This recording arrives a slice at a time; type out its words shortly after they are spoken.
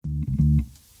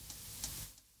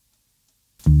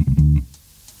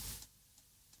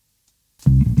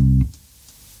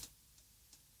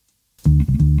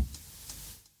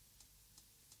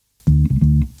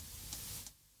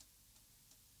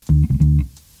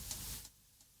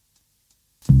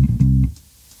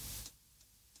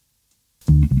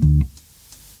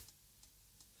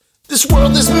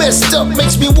world is messed up,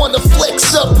 makes me wanna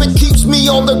flex up. It keeps me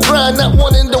on the grind, not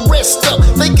wanting to rest up.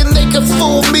 Thinking they can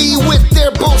fool me with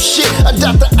their bullshit. I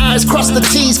dot the I's, cross the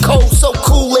T's, cold, so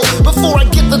cool it. Before I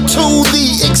get the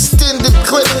extended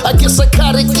clip, I guess I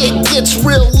gotta gets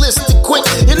realistic quick.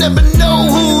 You never know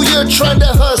who you're trying to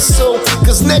hustle,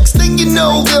 cause next thing you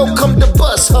know, they'll come to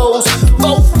bust hoes.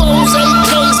 Fofos,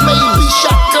 AKs, maybe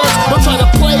shotguns. Don't try to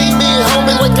play me,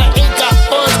 homie, like I ain't got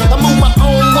funds. I move my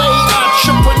own way,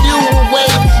 entrepreneur way.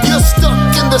 You're stuck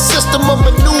in the system of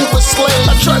maneuver slave.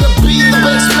 I try to be the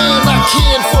best man I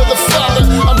can for the father.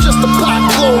 I'm just a pot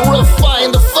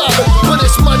glorifying the father, but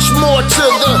it's much more to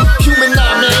the human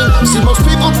eye, man. See, most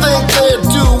people think they're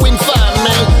doing fine,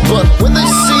 man, but when they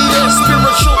see their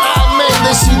spiritual eye, man,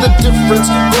 they see the difference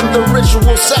from the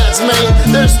ritual sides, man.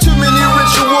 There's too many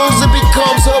rituals, it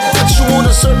becomes habitual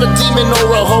to serve a demon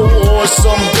or a hoe or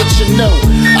some bitch, you know.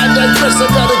 I digress, I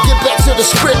gotta get back to the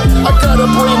script. I got a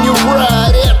brand new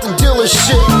ride at the dealer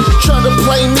shit. Trying to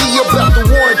play me about the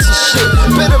warranty shit.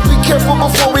 Better be careful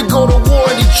before we go to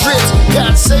warranty trips.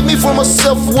 God save me from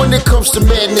myself when it comes to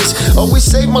madness. Always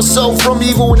save myself from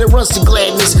evil when it runs to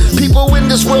gladness. People in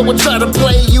this world will try to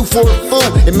play you for a fool.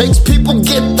 It makes people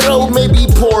get thrown, maybe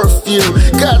pour a few.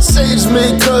 God saves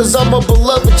me cause I'm a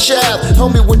beloved child.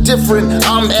 Homie, we're different,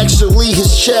 I'm actually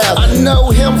his child. I know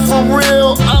him for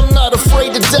real, I'm not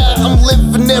afraid to die. I'm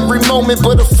living every moment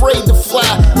but afraid to fly.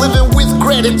 Living with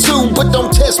gratitude but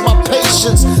don't test my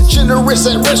patience. Generous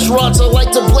at restaurants, I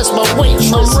like to bless my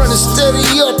waitress. I'm running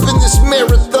steady up in this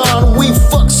marathon. We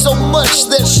fucked so much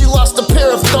that she lost a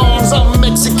pair of thongs. I'm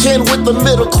Mexican with a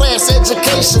middle class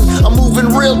education. I'm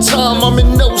moving real time, I'm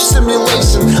in no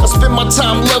simulation. I spend my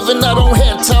time loving, I don't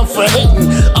have time for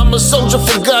hating. I'm a soldier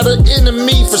for God, an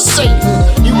enemy for Satan.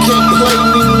 You can't play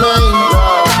me, man,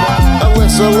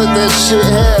 unless I let that shit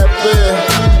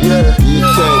happen. Yeah, you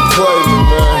can't play me,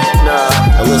 man,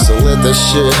 unless I let that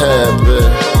shit happen.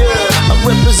 I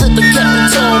represent the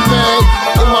capital, man.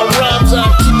 In my rhymes, I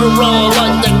keep it raw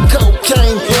like that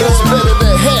cocaine. It's better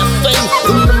to have faith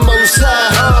in the Most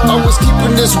High. Always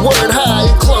keeping this word high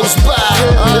and close by.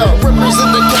 I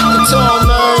represent the capital,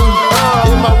 man.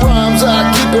 In my rhymes, I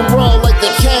keep it raw like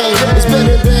the cane. It's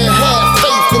better to have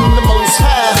faith in the Most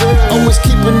High. Always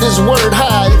keeping this word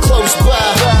high and close by.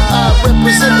 I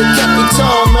represent the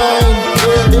capital, man.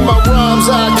 In my rhymes,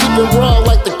 I keep it raw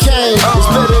like the cane. It's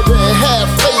better to have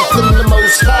faith in the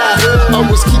Most High.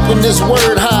 Always keeping this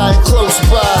word high and close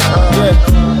by.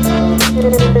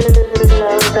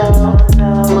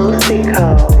 Lozo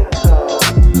Musico.